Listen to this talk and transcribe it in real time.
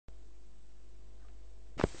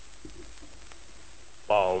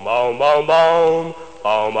Boom, boom, boom, boom.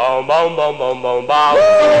 Boom, boom, boom, boom, boom, boom, boom.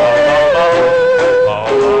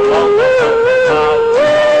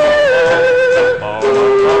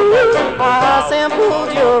 I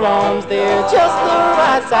sampled your arms, they're just the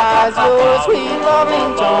right size. Your sweet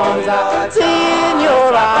loving charms I see in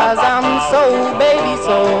your eyes. I'm so baby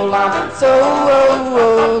sold, I'm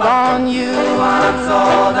sold on you. I'm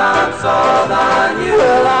sold on you.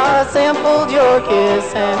 Well, I sampled your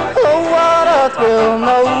kiss and oh what a thrill.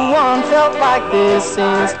 No one felt like this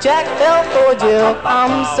since Jack fell for Jill.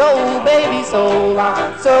 I'm so baby sold,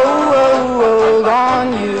 I'm sold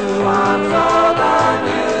on you. I'm sold on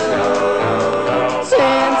you.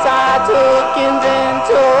 Since I took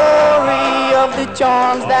inventory of the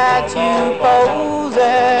charms that you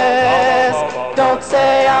possess, don't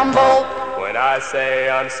say I'm bold when I say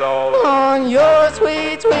I'm sold on your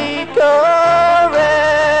sweet, sweet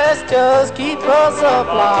caress. Just keep a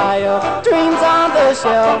supply of dreams on the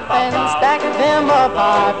shelf and stack them up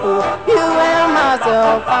high for you and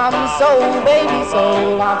myself. I'm so baby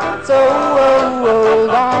sold, I'm sold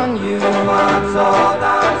on you. I'm sold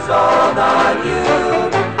on you.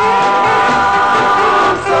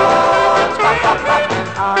 I'm sold, I'm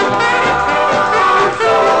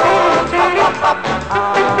sold,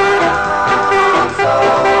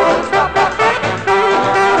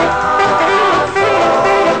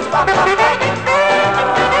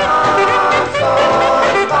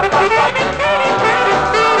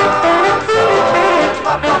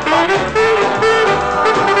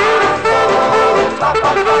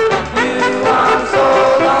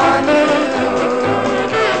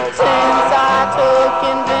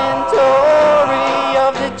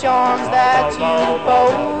 charms that you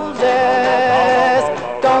possess.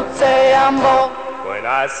 Don't say I'm bold when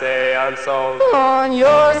I say I'm sold on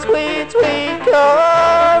your sweet, sweet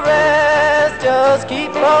caress. Just keep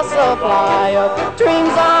a supply of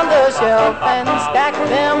dreams on the shelf and stack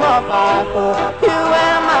them up high for you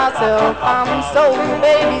and myself. I'm so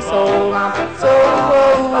baby sold, I'm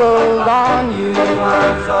sold on you.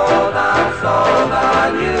 I'm sold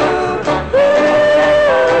on you.